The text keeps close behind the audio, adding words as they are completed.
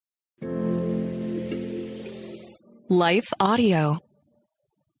Life Audio.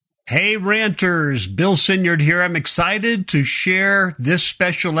 Hey ranters, Bill Sinyard here. I'm excited to share this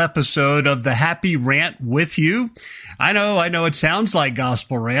special episode of the Happy Rant with you. I know it sounds like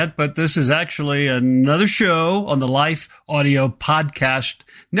Gospel Rant, but this is actually another show on the Life Audio Podcast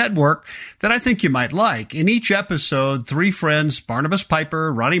Network that I think you might like. In each episode, three friends, Barnabas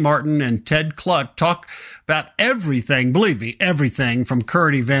Piper, Ronnie Martin, and Ted Kluck, talk about everything, believe me, everything from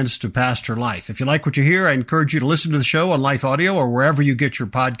current events to pastor life. If you like what you hear, I encourage you to listen to the show on Life Audio or wherever you get your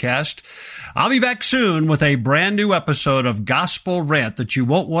podcast. I'll be back soon with a brand new episode of Gospel Rant that you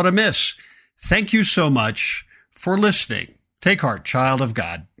won't want to miss. Thank you so much for listening. Take heart, child of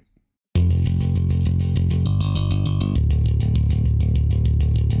God.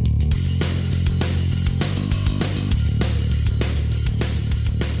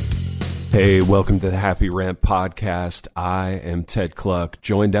 Hey, welcome to the Happy Rant Podcast. I am Ted Kluck,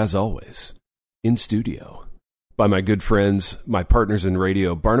 joined as always in studio by my good friends, my partners in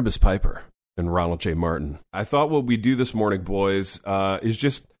radio, Barnabas Piper and Ronald J. Martin. I thought what we'd do this morning, boys, is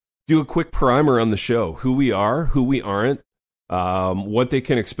just do a quick primer on the show, who we are, who we aren't, what they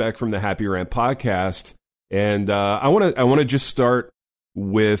can expect from the Happy Rant Podcast. And I want to just start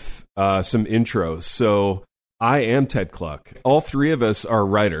with some intros. So I am Ted Kluck. All three of us are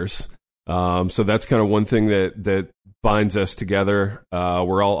writers. So that's kind of one thing that binds us together.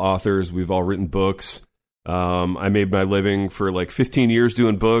 We're all authors. We've all written books. I made my living for like 15 years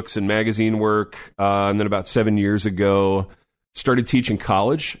doing books and magazine work. And then about 7 years ago, started teaching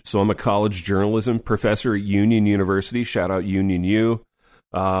college. So I'm a college journalism professor at Union University. Shout out Union U.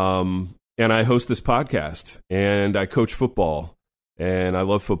 And I host this podcast and I coach football and I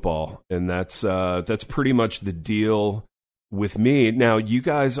love football. And that's pretty much the deal with me. Now, you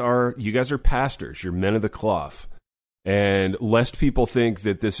guys are pastors. You're men of the cloth. And lest people think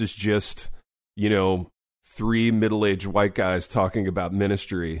that this is just, three middle-aged white guys talking about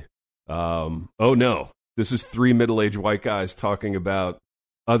ministry. Oh, no. This is three middle-aged white guys talking about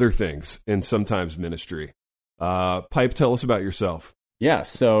other things and sometimes ministry. Pipe, tell us about yourself. Yeah,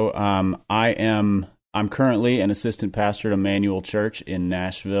 so I'm currently an assistant pastor at Emmanuel Church in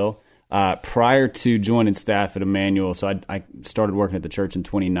Nashville. Prior to joining staff at Emmanuel, so I started working at the church in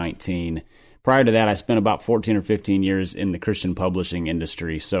 2019. Prior to that, I spent about 14 or 15 years in the Christian publishing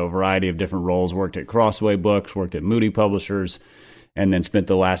industry. So a variety of different roles, worked at Crossway Books, worked at Moody Publishers, and then spent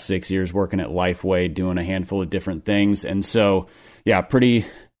the last 6 years working at Lifeway, doing a handful of different things. And so, yeah, pretty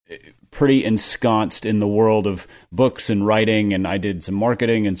ensconced in the world of books and writing. And I did some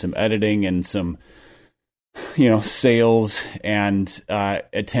marketing and some editing and some sales, and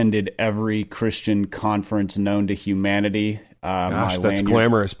attended every Christian conference known to humanity. Gosh, that's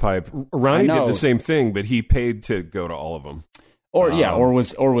glamorous, Pipe. Ronnie did the same thing, but he paid to go to all of them. Or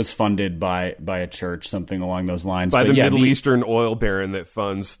was funded by a church, something along those lines. By the Middle Eastern oil baron that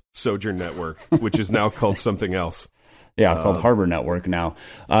funds Sojourn Network, which is now called something else. Yeah, called Harbor Network now.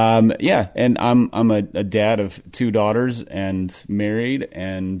 And I'm a dad of two daughters and married,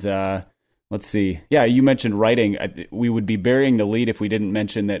 and let's see. Yeah, you mentioned writing. We would be burying the lead if we didn't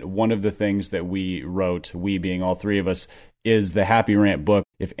mention that one of the things that we wrote, we being all three of us, is the Happy Rant book.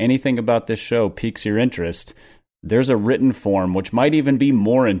 If anything about this show piques your interest, there's a written form which might even be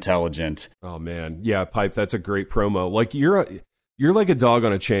more intelligent. Oh man, yeah, Pipe, that's a great promo. Like you're like a dog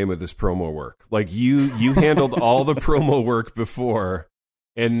on a chain with this promo work. Like you handled all the promo work before,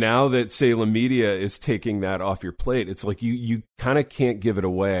 and now that Salem Media is taking that off your plate, it's like you kind of can't give it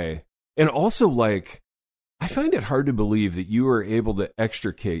away. And also, like, I find it hard to believe that you were able to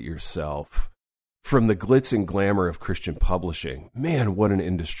extricate yourself from the glitz and glamour of Christian publishing. Man, what an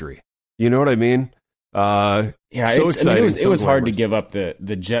industry. You know what I mean? So exciting. It was hard to give up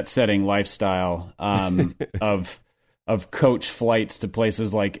the jet-setting lifestyle of coach flights to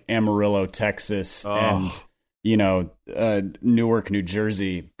places like Amarillo, Texas, and Newark, New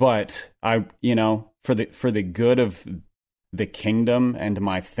Jersey. But for the good of the kingdom and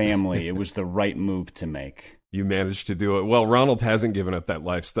my family, it was the right move to make. You managed to do it. Well, Ronald hasn't given up that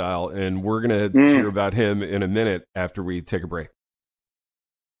lifestyle, and we're going to hear about him in a minute after we take a break.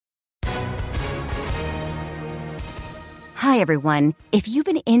 Hi, everyone. If you've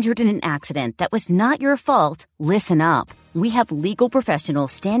been injured in an accident that was not your fault, listen up. We have legal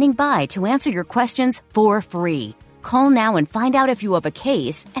professionals standing by to answer your questions for free. Call now and find out if you have a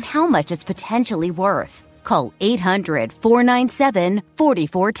case and how much it's potentially worth. Call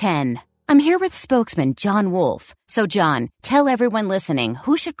 800-497-4410. I'm here with spokesman John Wolf. So, John, tell everyone listening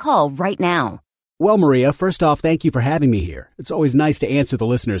who should call right now. Well, Maria, first off, thank you for having me here. It's always nice to answer the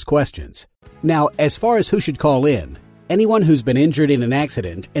listeners' questions. Now, as far as who should call in, Anyone who's been injured in an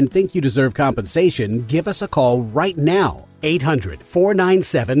accident and think you deserve compensation, give us a call right now.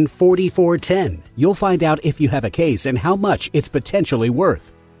 800-497-4410. You'll find out if you have a case and how much it's potentially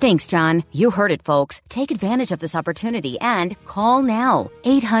worth. Thanks, John. You heard it, folks. Take advantage of this opportunity and call now.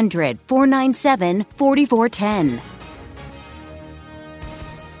 800-497-4410.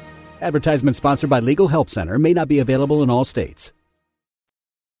 Advertisement sponsored by Legal Help Center. May not be available in all states.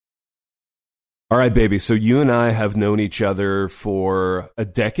 All right, baby. So you and I have known each other for a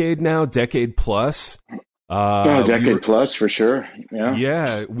decade now, decade plus. Decade plus for sure. Yeah.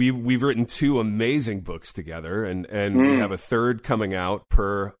 Yeah. We've written 2 amazing books together, and we have a third coming out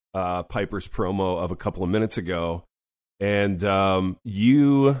per Piper's promo of a couple of minutes ago. And I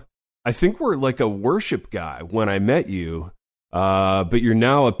think we're like a worship guy when I met you, but you're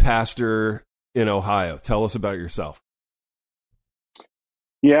now a pastor in Ohio. Tell us about yourself.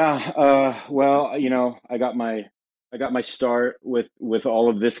 Yeah. Well, I got my start with all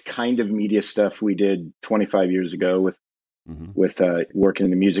of this kind of media stuff we did 25 years ago with working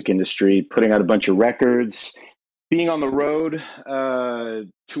in the music industry, putting out a bunch of records, being on the road,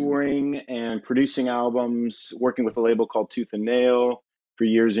 touring and producing albums, working with a label called Tooth and Nail for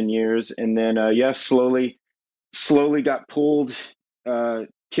years and years. And then, slowly got pulled,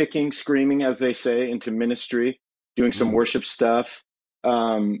 kicking, screaming, as they say, into ministry, doing some worship stuff.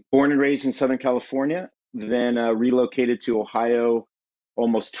 Born and raised in Southern California, then relocated to Ohio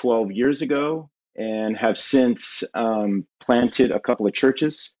almost 12 years ago, and have since planted a couple of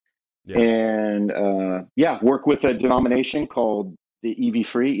churches. And work with a denomination called the EV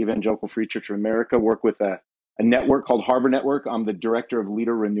Free, Evangelical Free Church of America. Work with a network called Harbor Network. I'm the director of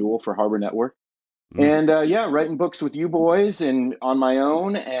leader renewal for Harbor Network. And writing books with you boys and on my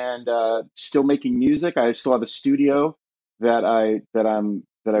own, and still making music. I still have a studio that I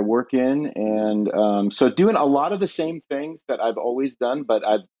work in, and so doing a lot of the same things that I've always done, but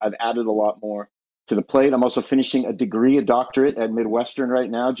I've added a lot more to the plate. I'm also finishing a doctorate at Midwestern right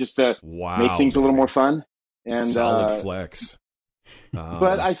now, just to make things a little more fun. And solid flex.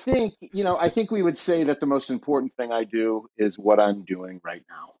 But I think we would say that the most important thing I do is what I'm doing right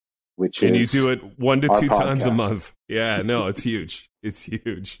now, which and is you do it 1 to 2 times a month. Yeah, no, it's huge. It's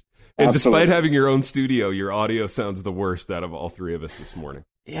huge. And Absolutely. despite having your own studio, your audio sounds the worst out of all 3 of us this morning.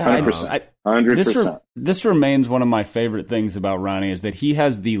 Yeah, 100%. This remains one of my favorite things about Ronnie is that he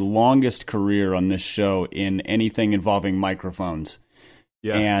has the longest career on this show in anything involving microphones.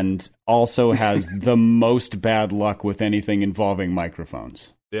 Yeah. And also has the most bad luck with anything involving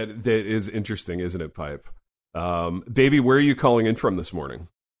microphones. That is interesting, isn't it, Pipe? Baby, where are you calling in from this morning?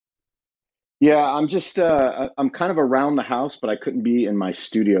 Yeah, I'm just I'm kind of around the house, but I couldn't be in my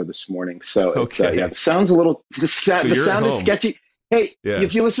studio this morning. So okay. The sound's a little the sound is sketchy. Hey,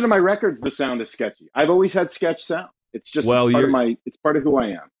 if you listen to my records, the sound is sketchy. I've always had sketch sound. It's just part of who I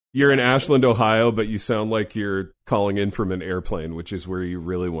am. You're in Ashland, Ohio, but you sound like you're calling in from an airplane, which is where you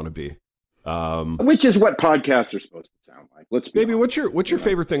really want to be. Which is what podcasts are supposed to sound like. Baby, what's your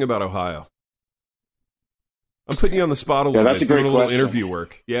favorite thing about Ohio? I'm putting you on the spot a little bit. That's a great doing a little question. interview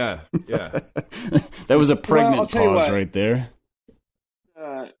work. Yeah. That was a pregnant pause right there.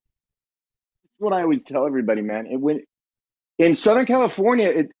 What I always tell everybody, man. In Southern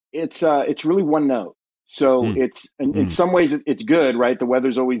California, it's really one note. So it's in some ways it's good, right? The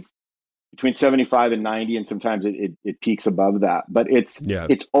weather's always between 75 and 90, and sometimes it peaks above that. But it's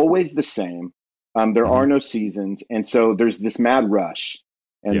always the same. There are no seasons, and so there's this mad rush.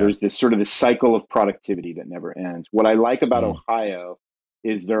 And there's this sort of this cycle of productivity that never ends. What I like about Ohio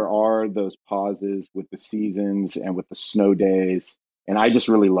is there are those pauses with the seasons and with the snow days. And I just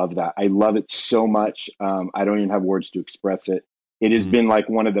really love that. I love it so much. I don't even have words to express it. It has been like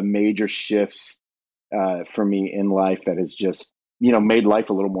one of the major shifts for me in life that has just, made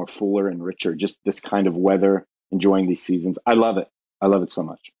life a little more fuller and richer. Just this kind of weather, enjoying these seasons. I love it. I love it so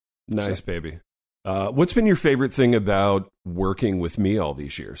much. Nice, baby. What's been your favorite thing about working with me all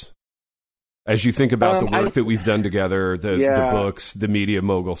these years? As you think about the work that we've done together, the books, the media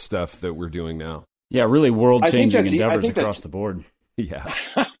mogul stuff that we're doing now. Yeah, really world-changing endeavors across the board. Yeah.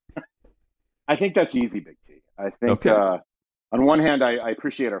 I think that's easy, Big T. I think on one hand, I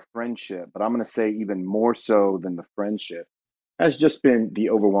appreciate our friendship, but I'm going to say even more so than the friendship has just been the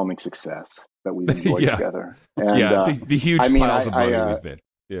overwhelming success that we've enjoyed together. And, the huge piles of money we've made.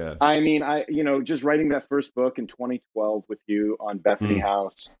 Yeah. I mean, just writing that first book in 2012 with you on Bethany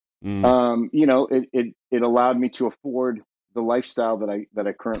House, it allowed me to afford the lifestyle that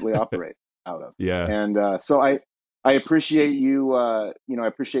I currently operate out of. Yeah. And so I appreciate you. I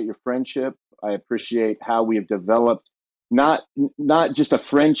appreciate your friendship. I appreciate how we have developed not just a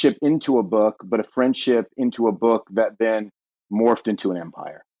friendship into a book, but a friendship into a book that then morphed into an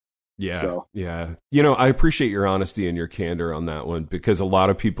empire. Yeah. So. Yeah. I appreciate your honesty and your candor on that one, because a lot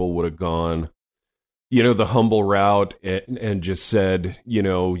of people would have gone, the humble route and just said,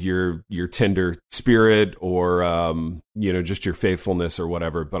 your tender spirit or, just your faithfulness or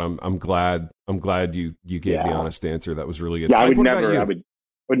whatever. But I'm glad you gave the honest answer. That was really good. Yeah, I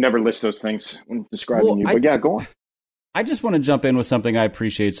would never list those things when describing you. But go on. I just want to jump in with something I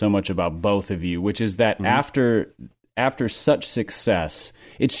appreciate so much about both of you, which is that after such success,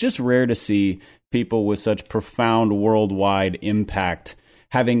 it's just rare to see people with such profound worldwide impact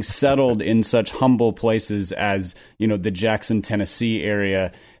having settled in such humble places as, the Jackson, Tennessee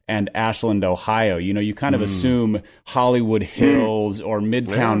area and Ashland, Ohio. You kind of assume Hollywood Hills or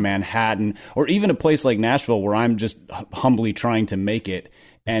Midtown Manhattan, or even a place like Nashville where I'm just humbly trying to make it.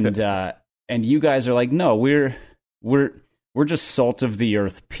 And you guys are like, no, we're just salt of the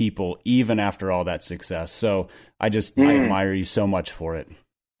earth people, even after all that success. So I admire you so much for it.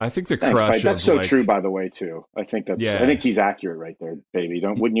 I think the Thanks, crush. That's so true, by the way, too. I think he's accurate right there, baby.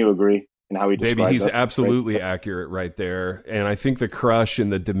 Wouldn't you agree in how he describes Baby, he's us? absolutely accurate right there. And I think the crush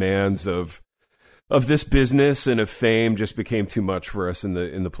and the demands of this business and of fame just became too much for us in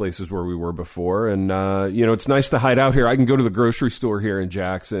the places where we were before. And it's nice to hide out here. I can go to the grocery store here in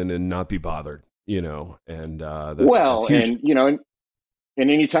Jackson and not be bothered. And that's huge. And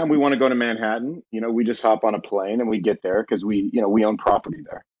anytime we want to go to Manhattan, we just hop on a plane and we get there because we own property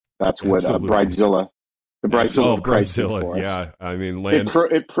there. That's what Bridezilla, Bridezilla, yeah. I mean, land.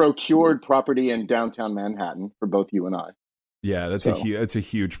 It procured property in downtown Manhattan for both you and I. Yeah, that's a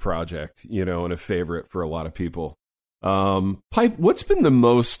huge project, and a favorite for a lot of people. Pipe, what's been the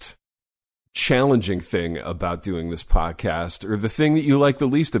most challenging thing about doing this podcast, or the thing that you like the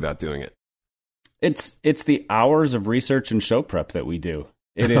least about doing it? It's the hours of research and show prep that we do.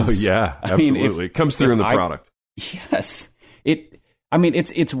 It is. Oh yeah, absolutely. It comes through in the product. Yes.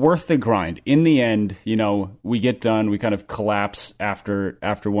 It's worth the grind. In the end, we get done, we kind of collapse after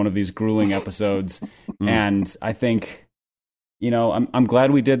one of these grueling episodes. And I think, I'm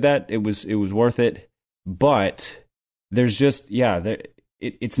glad we did that. It was worth it. But there's just,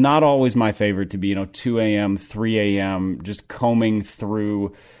 it's not always my favorite to be, 2 a.m., 3 a.m., just combing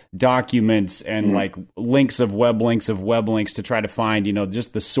through documents and like links of web links to try to find,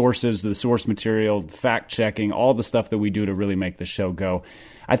 just the sources, the source material, fact checking, all the stuff that we do to really make the show go.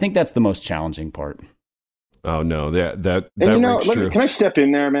 I think that's the most challenging part. Oh no, that rings true. Can I step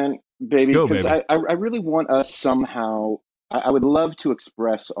in there, man, baby? Go, because baby. I really want us somehow. I would love to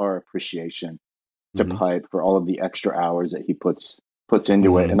express our appreciation to Pipe for all of the extra hours that he puts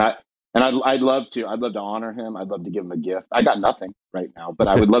into it, and I'd love to honor him. I'd love to give him a gift. I got nothing right now, but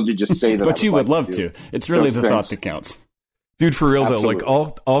I would love to just say that. But you would love to. It's really the thought that counts, dude. For real Absolutely. though,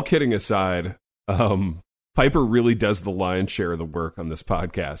 like all kidding aside, Piper really does the lion's share of the work on this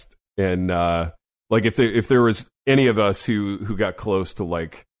podcast, and like if there was any of us who got close to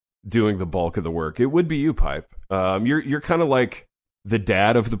like doing the bulk of the work, it would be you, Pipe. You're kind of like the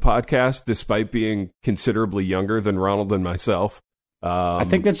dad of the podcast, despite being considerably younger than Ronald and myself. I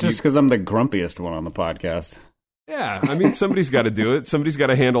think that's just because I'm the grumpiest one on the podcast. Yeah, I mean, somebody's got to do it. Somebody's got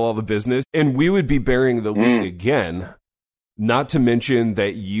to handle all the business. And we would be bearing the lead again, not to mention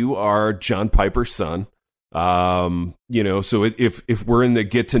that you are John Piper's son. So if we're in the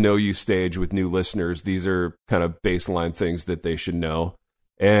get to know you stage with new listeners, these are kind of baseline things that they should know.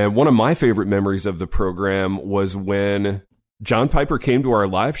 And one of my favorite memories of the program was when John Piper came to our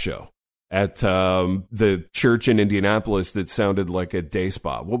live show at the church in Indianapolis that sounded like a day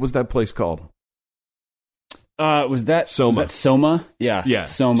spa. What was that place called? Was that Soma? Was that Soma? Yeah.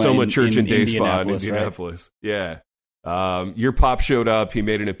 Soma Church and Day Spa in Indianapolis, Indianapolis. Right? Yeah. Your pop showed up. He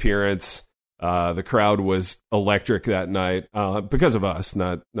made an appearance. The crowd was electric that night because of us,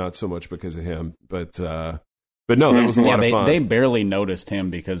 not so much because of him. But no, that was a lot of fun. They barely noticed him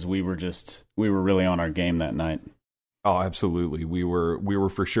because we were really on our game that night. Oh, absolutely. We were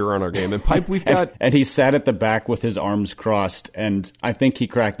for sure on our game. And Pipe, we've got... and he sat at the back with his arms crossed, and I think he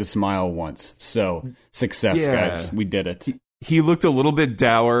cracked a smile once. So, success, guys. We did it. He looked a little bit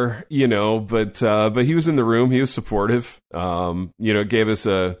dour, but he was in the room. He was supportive. It gave us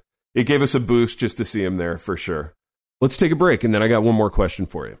a boost just to see him there, for sure. Let's take a break, and then I got one more question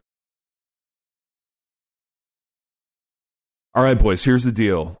for you. All right, boys, here's the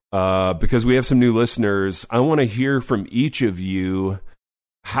deal. Because we have some new listeners, I want to hear from each of you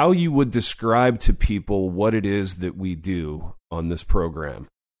how you would describe to people what it is that we do on this program.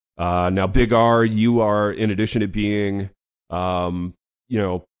 Now, Big R, you are, in addition to being, all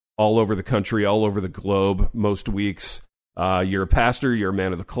over the country, all over the globe most weeks, You're a pastor. You're a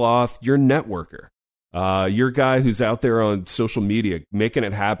man of the cloth. You're a networker. You're a guy who's out there on social media, making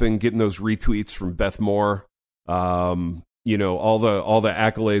it happen, getting those retweets from Beth Moore. You know, all the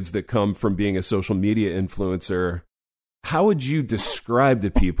accolades that come from being a social media influencer. How would you describe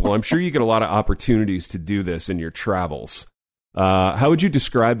to people? I'm sure you get a lot of opportunities to do this in your travels. How would you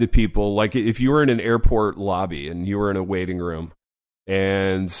describe to people, like if you were in an airport lobby and you were in a waiting room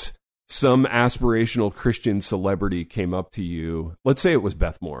and some aspirational Christian celebrity came up to you, let's say it was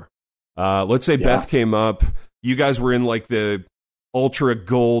Beth Moore. Let's say Beth came up, you guys were in like the ultra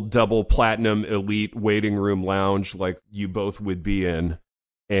gold, double platinum elite waiting room lounge like you both would be in.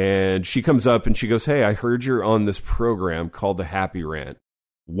 And she comes up and she goes, "Hey, I heard you're on this program called The Happy Rant.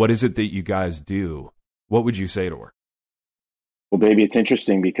 What is it that you guys do?" What would you say to her? Well, baby, it's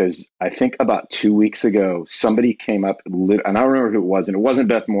interesting because I think about 2 weeks ago, somebody came up, and I don't remember who it was, and it wasn't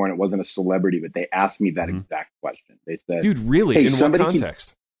Beth Moore, and it wasn't a celebrity, but they asked me that exact question. They said, "Dude, really? Hey, in what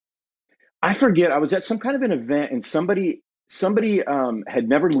context?" I forget. I was at some kind of an event, and somebody had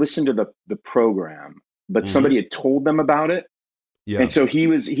never listened to the program, but somebody had told them about it. Yeah. And so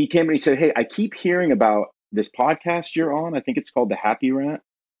he came and he said, "Hey, I keep hearing about this podcast you're on. I think it's called The Happy Rant."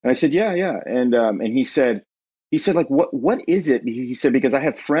 And I said, "Yeah." And he said like, what is it? He said, because I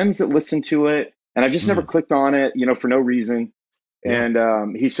have friends that listen to it and I just never clicked on it, for no reason. Yeah.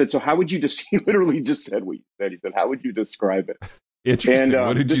 And he said, "So how would you he literally just said what you said. He said, "How would you describe it?" Interesting. And,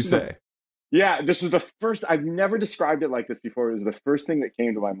 what did you say? This is the first, I've never described it like this before. It was the first thing that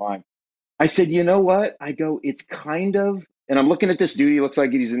came to my mind. I said, "You know what?" I go, "It's kind of," and I'm looking at this dude, he looks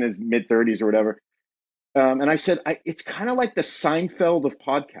like he's in his mid-30s or whatever. And I said, "It's kind of like the Seinfeld of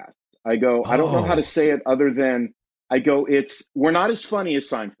podcasts." I go, "I don't know how to say it other than," I go, "we're not as funny as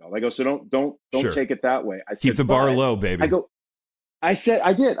Seinfeld." I go, "So don't take it that way." I said, "Keep the bar low, baby." I said,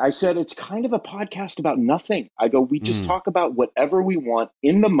 "It's kind of a podcast about nothing." I go, "We just talk about whatever we want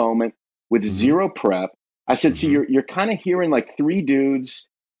in the moment with zero prep." I said, "So you're kind of hearing like three dudes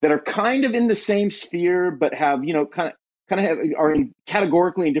that are kind of in the same sphere, but have, are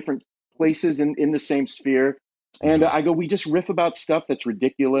categorically in different places in the same sphere." And I go, "We just riff about stuff that's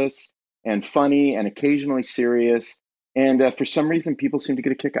ridiculous and funny and occasionally serious. And for some reason, people seem to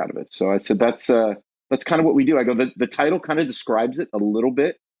get a kick out of it." So I said, that's kind of what we do. I go, the title kind of describes it a little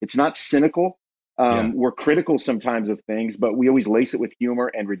bit. It's not cynical. We're critical sometimes of things, but we always lace it with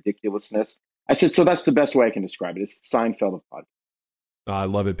humor and ridiculousness. I said, so that's the best way I can describe it. It's the Seinfeld of podcasts. I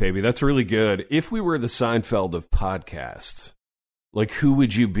love it, baby. That's really good. If we were the Seinfeld of podcasts, like who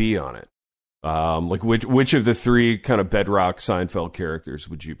would you be on it? Like which of the three kind of bedrock Seinfeld characters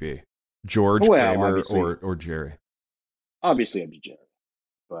would you be? George, Kramer, or Jerry? Obviously, I'd be Jerry.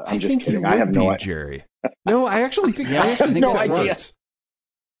 But I'm just kidding. I have no idea. Jerry. No, I actually think I have no idea. Works.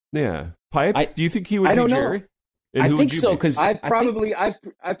 Yeah, Pipe. Do you think he would be Jerry? And I think so because I've probably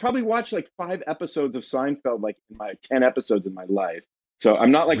watched like 5 episodes of Seinfeld, like in my 10 episodes in my life. So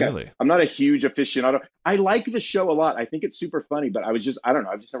I'm not like I'm not a huge aficionado. I like the show a lot. I think it's super funny, but I don't know.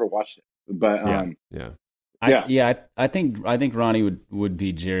 I've just never watched it. But I think Ronnie would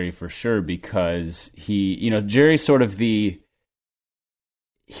be Jerry for sure because Jerry's sort of he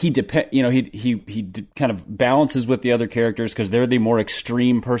kind of balances with the other characters because they're the more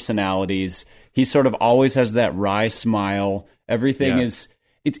extreme personalities. He sort of always has that wry smile. Everything is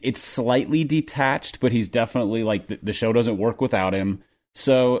it's slightly detached, but he's definitely like the show doesn't work without him.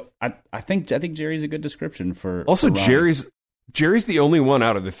 So I think Jerry's a good description for. Also, for Jerry's the only one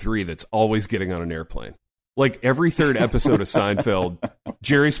out of the three that's always getting on an airplane. Like every third episode of Seinfeld,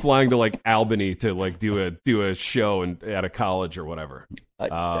 Jerry's flying to like Albany to like do a show at a college or whatever.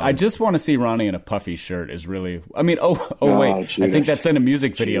 I just want to see Ronnie in a puffy shirt. Is really. I mean, wait, Judas. I think that's in a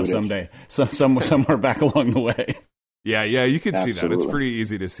music video someday. Somewhere back along the way. Yeah, you can see that. It's pretty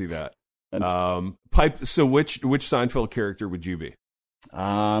easy to see that. Pipe. So which Seinfeld character would you be?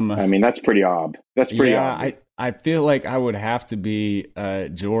 I mean, that's pretty odd. That's pretty odd. I feel like I would have to be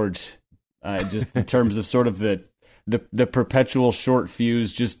George, just in terms of sort of the perpetual short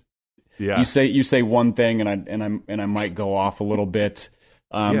fuse. Just you say one thing and I might go off a little bit.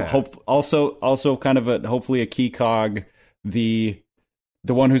 Also kind of hopefully a key cog. The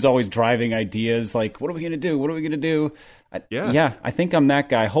one who's always driving ideas. Like, what are we gonna do? What are we gonna do? I think I'm that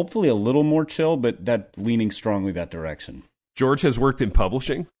guy. Hopefully a little more chill, but that leaning strongly that direction. George has worked in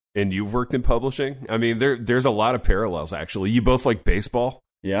publishing, and you've worked in publishing. I mean, there's a lot of parallels, actually. You both like baseball.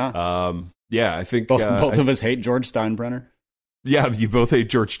 Yeah. I think... Both of us hate George Steinbrenner. Yeah, you both hate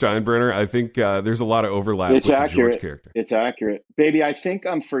George Steinbrenner. I think there's a lot of overlap with the George character. It's accurate. Baby, I think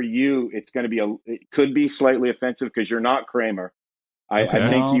for you, it's going to be it could be slightly offensive because you're not Kramer. I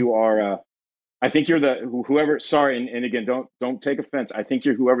think you are... I think you're whoever. Sorry, and again, don't take offense. I think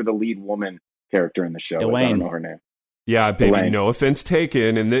you're whoever the lead woman character in the show is. I don't know her name. Yeah, baby. Elaine. No offense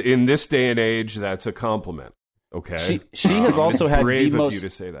taken. In this day and age, that's a compliment. Okay. She has also had brave the of most, you to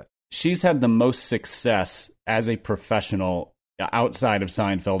say that. She's had the most success as a professional outside of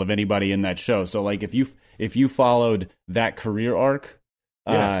Seinfeld of anybody in that show. So like if you followed that career arc,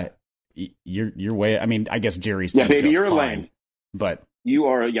 you're way. I mean, I guess Jerry's baby, you're fine, Elaine, but you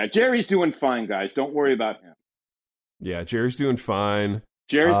are. Yeah, Jerry's doing fine, guys. Don't worry about him. Yeah, Jerry's doing fine.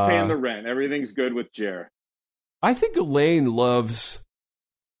 Jerry's paying the rent. Everything's good with Jerry. I think Elaine loves,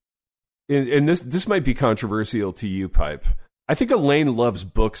 and this might be controversial to you, Pipe. I think Elaine loves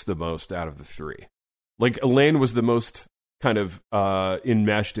books the most out of the three. Like, Elaine was the most kind of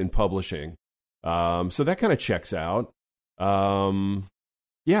enmeshed in publishing. So that kind of checks out.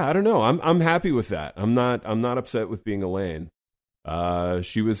 Yeah, I don't know. I'm happy with that. I'm not upset with being Elaine.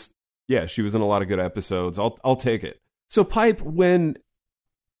 She was in a lot of good episodes. I'll take it. So, Pipe, when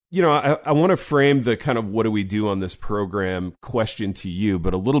I want to frame the kind of what do we do on this program question to you,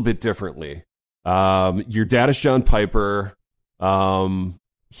 but a little bit differently. Your dad is John Piper.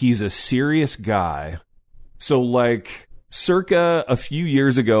 He's a serious guy. So, like, circa a few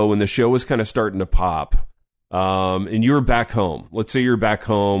years ago when the show was kind of starting to pop, and you were back home. Let's say you're back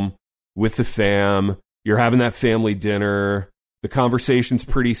home with the fam. You're having that family dinner. The conversation's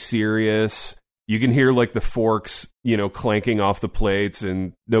pretty serious. You can hear, like, the forks, clanking off the plates,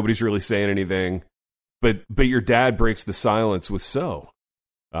 and nobody's really saying anything. But your dad breaks the silence with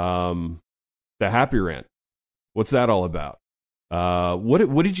the Happy Rant. What's that all about?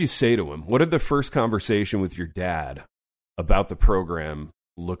 What did you say to him? What did the first conversation with your dad about the program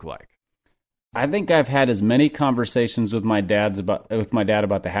look like? I think I've had as many conversations with my dad about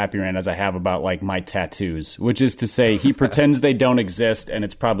the Happy Rant as I have about, like, my tattoos, which is to say he pretends they don't exist, and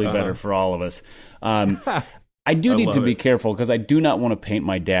it's probably better for all of us. I do need to be careful because I do not want to paint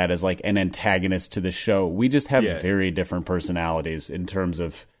my dad as, like, an antagonist to the show. We just have very different personalities in terms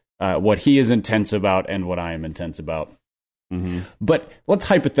of what he is intense about and what I am intense about. Mm-hmm. But let's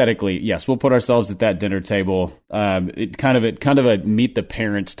hypothetically, yes, we'll put ourselves at that dinner table. It kind of a meet the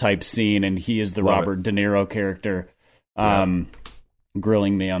parents type scene, and he is the Robert De Niro character,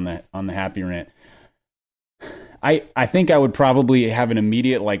 grilling me on the Happy Rant. I think I would probably have an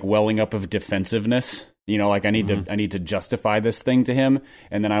immediate, like, welling up of defensiveness. Like, I need to justify this thing to him,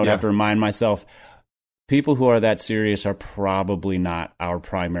 and then I would have to remind myself, people who are that serious are probably not our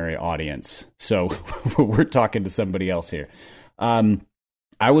primary audience. So we're talking to somebody else here.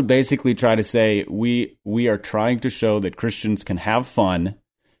 I would basically try to say we are trying to show that Christians can have fun,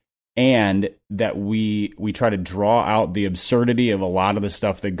 and that we try to draw out the absurdity of a lot of the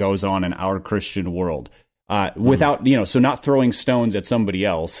stuff that goes on in our Christian world. Without, so not throwing stones at somebody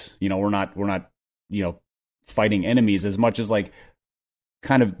else. We're not fighting enemies as much as, like,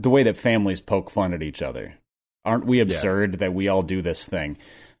 kind of the way that families poke fun at each other. Aren't we absurd that we all do this thing?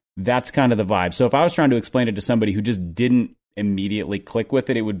 That's kind of the vibe. So if I was trying to explain it to somebody who just didn't immediately click with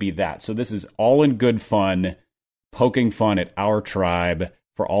it, it would be that. So this is all in good fun, poking fun at our tribe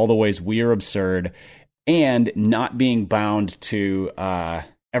for all the ways we are absurd, and not being bound to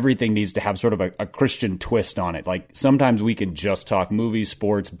everything needs to have sort of a Christian twist on it. Like, sometimes we can just talk movies,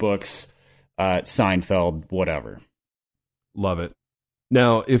 sports, books, Seinfeld, whatever. Love it.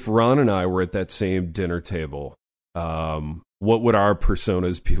 Now, if Ron and I were at that same dinner table, what would our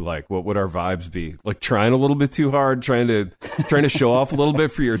personas be like? What would our vibes be? Like, trying a little bit too hard, trying to show off a little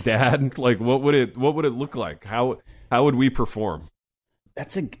bit for your dad? Like, what would it look like? How would we perform?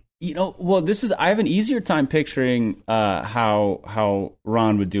 That's I have an easier time picturing how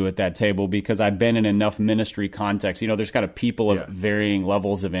Ron would do at that table, because I've been in enough ministry context. There's kind of people of varying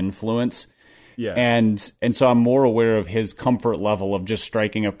levels of influence. Yeah. And so I'm more aware of his comfort level of just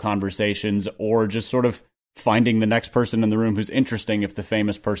striking up conversations, or just sort of finding the next person in the room who's interesting if the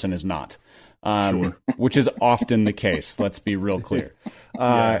famous person is not, which is often the case. Let's be real clear.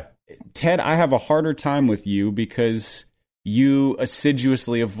 Ted, I have a harder time with you because you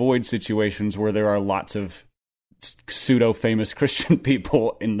assiduously avoid situations where there are lots of pseudo-famous Christian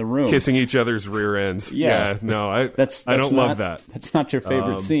people in the room. Kissing each other's rear ends. Yeah. No, I don't love that. That's not your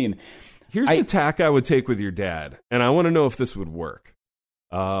favorite scene. Here's the tack I would take with your dad, and I want to know if this would work.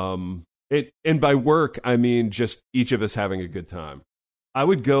 And by work, I mean just each of us having a good time. I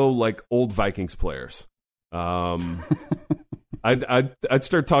would go like old Vikings players. I'd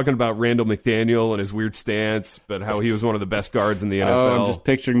start talking about Randall McDaniel and his weird stance, but how he was one of the best guards in the NFL. Oh, I'm just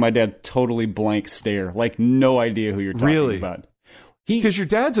picturing my dad totally blank stare, like no idea who you're talking about. Because your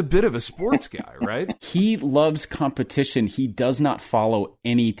dad's a bit of a sports guy, right? He loves competition. He does not follow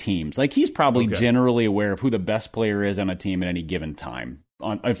any teams. Like, he's probably generally aware of who the best player is on a team at any given time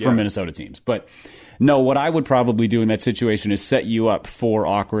for Minnesota teams. But no, what I would probably do in that situation is set you up for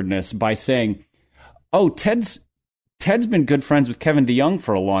awkwardness by saying, oh, Ted's been good friends with Kevin DeYoung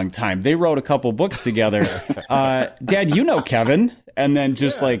for a long time. They wrote a couple books together. Dad, you know Kevin. And then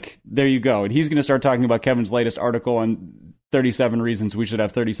just there you go. And he's going to start talking about Kevin's latest article on 37 reasons we should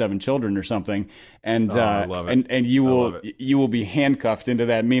have 37 children or something. And I love it. And you will be handcuffed into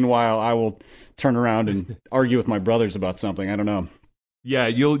that. Meanwhile, I will turn around and argue with my brothers about something. I don't know. Yeah,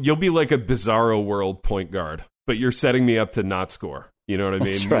 you'll be like a Bizarro World point guard, but you're setting me up to not score. You know what I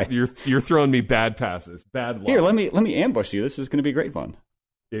mean? That's right. You're throwing me bad passes, bad luck. Here, let me ambush you. This is going to be great fun.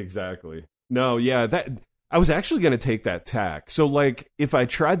 Exactly. No, yeah, I was actually going to take that tack. So, like, if I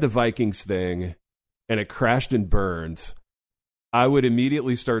tried the Vikings thing and it crashed and burned, I would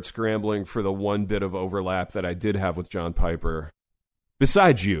immediately start scrambling for the one bit of overlap that I did have with John Piper.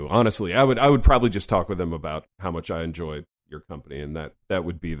 Besides you, honestly, I would probably just talk with him about how much I enjoy your company, and that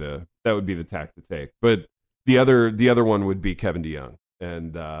would be the tack to take. But the other one would be Kevin DeYoung,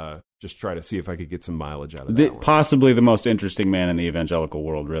 and just try to see if I could get some mileage out of that one. Possibly the most interesting man in the evangelical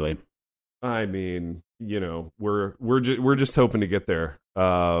world, really. I mean, we're just hoping to get there.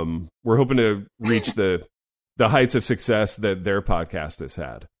 We're hoping to reach the heights of success that their podcast has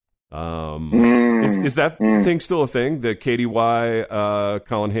had. Is that thing still a thing? The KDY,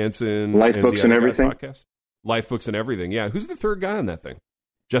 Colin Hansen, Life Books and Everything podcast? Life Books and Everything. Yeah. Who's the third guy on that thing?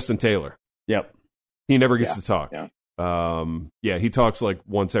 Justin Taylor. Yep. He never gets to talk. Yeah. He talks like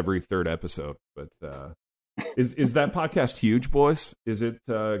once every third episode. But is that podcast huge, boys? Is it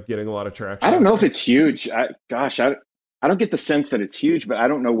getting a lot of traction? I don't know if it's huge. I don't get the sense that it's huge, but I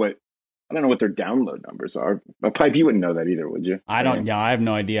don't know what their download numbers are. But Pipe, you wouldn't know that either, would you? I don't. Yeah, I have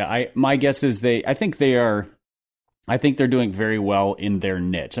no idea. My guess is I think they're doing very well in their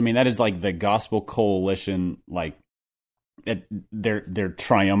niche. I mean, that is like the Gospel Coalition, like they're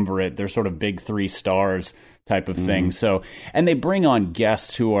triumvirate. They're sort of big 3 stars type of thing. So, and they bring on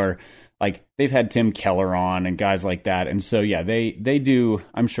guests who are like, they've had Tim Keller on and guys like that. And so, yeah, they do.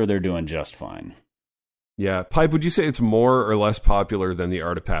 I'm sure they're doing just fine. Yeah. Pipe, would you say it's more or less popular than The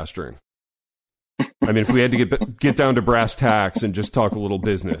Art of Pastoring? I mean, if we had to get down to brass tacks and just talk a little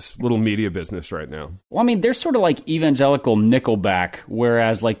media business right now. Well, I mean, they're sort of like evangelical Nickelback,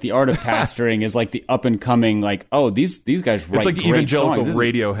 whereas like The Art of Pastoring is like the up and coming, like, oh, these guys write. It's like great evangelical songs.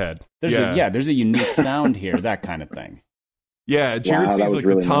 Radiohead. There's a unique sound here, that kind of thing. Yeah, Jared seems like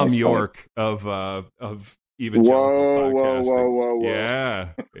really the Tom York of evangelical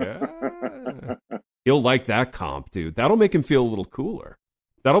podcasting. Yeah. He'll like that comp, dude. That'll make him feel a little cooler.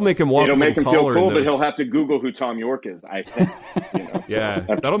 That'll make him walk a little taller. It'll make him feel cool, but he'll have to Google who Tom York is, I think.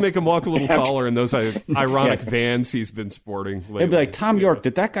 That'll make him walk a little taller in those ironic Vans he's been sporting lately. He'll be like, Tom York,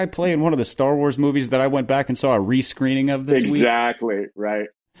 did that guy play in one of the Star Wars movies that I went back and saw a rescreening of this week? Exactly, right.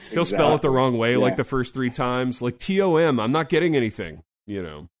 He'll spell it the wrong way, like the first 3 times. Like, TOM, I'm not getting anything,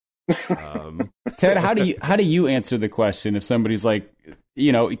 Ted, how do you answer the question if somebody's like,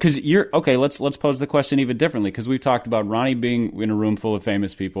 because you're okay, let's pose the question even differently, because we've talked about Ronnie being in a room full of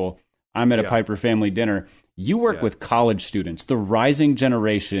famous people. I'm at a Piper family dinner. You work with college students, the rising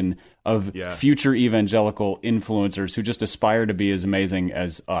generation of future evangelical influencers who just aspire to be as amazing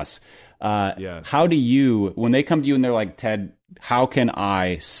as us. How do you, when they come to you and they're like, Ted, how can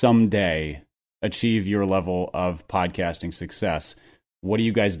I someday achieve your level of podcasting success? What do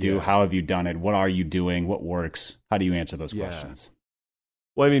you guys do? How have you done it? What are you doing? What works? How do you answer those questions?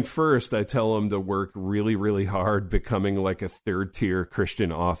 Well, I mean, first, I tell them to work really, really hard becoming like a 3rd-tier Christian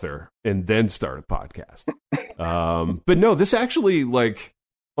author and then start a podcast. But no, this actually, like,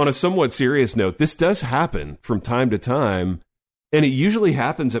 on a somewhat serious note, this does happen from time to time, and it usually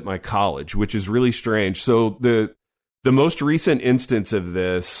happens at my college, which is really strange. So the most recent instance of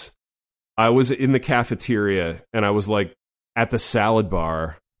this, I was in the cafeteria, and I was, like, at the salad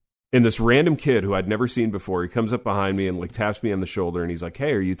bar, and this random kid who I'd never seen before, he comes up behind me and like taps me on the shoulder, and he's like,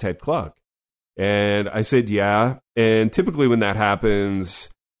 "Hey, are you Ted Kluck?" And I said, "Yeah." And typically when that happens,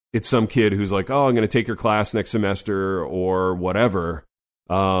 it's some kid who's like, "Oh, I'm going to take your class next semester," or whatever.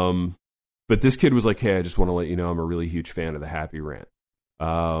 But this kid was like, "Hey, I just want to let you know I'm a really huge fan of the Happy Rant,"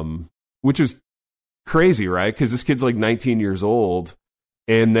 which is crazy, right? Because this kid's like 19 years old.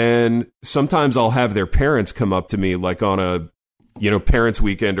 And then sometimes I'll have their parents come up to me like on a, parents'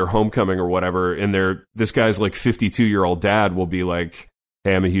 weekend or homecoming or whatever. And this guy's like 52-year-old dad will be like,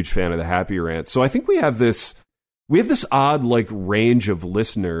 "Hey, I'm a huge fan of the Happy Rant." So I think we have this odd like range of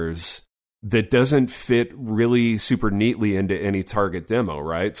listeners that doesn't fit really super neatly into any target demo,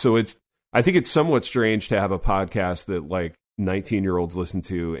 right? So I think it's somewhat strange to have a podcast that like 19-year-olds listen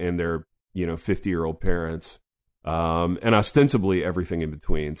to and their 50-year-old parents, and ostensibly everything in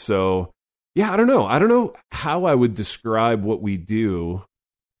between. So yeah, I don't know how I would describe what we do.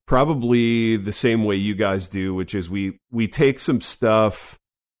 Probably the same way you guys do, which is we take some stuff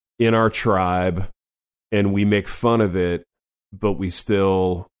in our tribe and we make fun of it, but we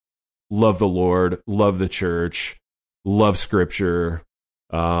still love the Lord, love the church, love Scripture.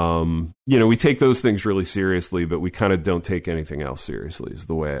 We take those things really seriously, but we kind of don't take anything else seriously, is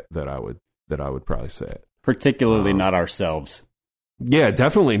the way that I would probably say it. Particularly not ourselves. Yeah,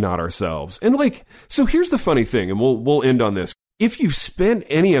 definitely not ourselves. And so here's the funny thing, and we'll end on this. If you've spent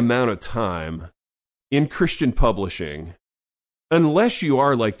any amount of time in Christian publishing, unless you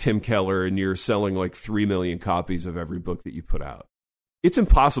are like Tim Keller and you're selling like 3 million copies of every book that you put out, it's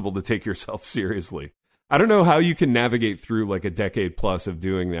impossible to take yourself seriously. I don't know how you can navigate through like a decade plus of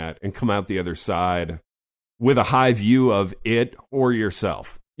doing that and come out the other side with a high view of it or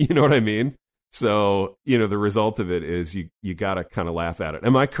yourself. You know what I mean? So, the result of it is you got to kind of laugh at it.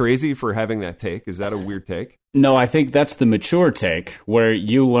 Am I crazy for having that take? Is that a weird take? No, I think that's the mature take where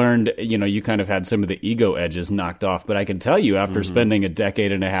you learned, you kind of had some of the ego edges knocked off. But I can tell you, after spending a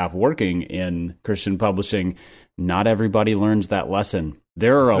decade and a half working in Christian publishing, not everybody learns that lesson.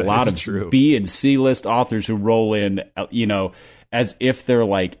 There are a lot of B and C list authors who roll in, as if they're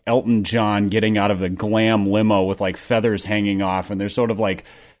like Elton John getting out of the glam limo with like feathers hanging off. And they're sort of like,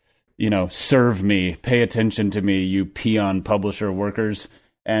 serve me, pay attention to me, you peon publisher workers.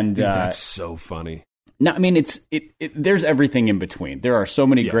 And dude, that's so funny. No, I mean, there's everything in between. There are so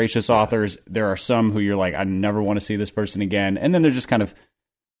many gracious authors. There are some who you're like, I never want to see this person again. And then there's just kind of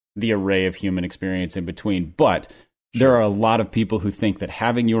the array of human experience in between. But there are a lot of people who think that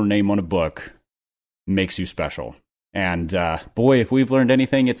having your name on a book makes you special. And boy, if we've learned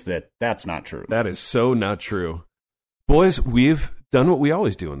anything, it's that's not true. That is so not true. Boys, we've done what we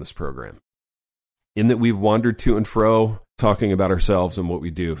always do in this program, in that we've wandered to and fro talking about ourselves and what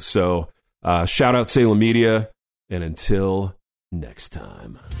we do. So shout out Salem Media, and until next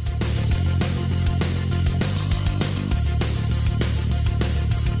time.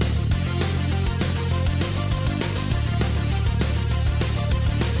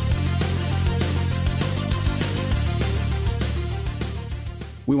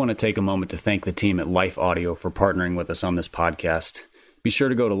 We want to take a moment to thank the team at Life Audio for partnering with us on this podcast. Be sure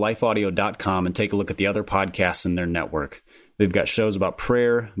to go to lifeaudio.com and take a look at the other podcasts in their network. They've got shows about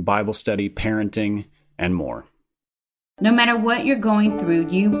prayer, Bible study, parenting, and more. No matter what you're going through,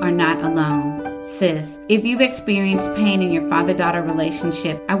 you are not alone. Sis, if you've experienced pain in your father-daughter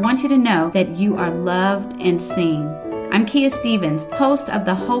relationship, I want you to know that you are loved and seen. I'm Kia Stevens, host of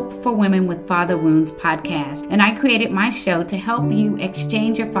the Hope for Women with Father Wounds podcast, and I created my show to help you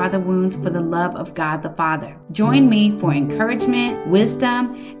exchange your father wounds for the love of God the Father. Join me for encouragement,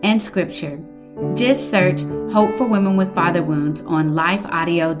 wisdom, and scripture. Just search Hope for Women with Father Wounds on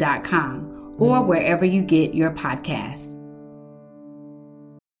lifeaudio.com or wherever you get your podcasts.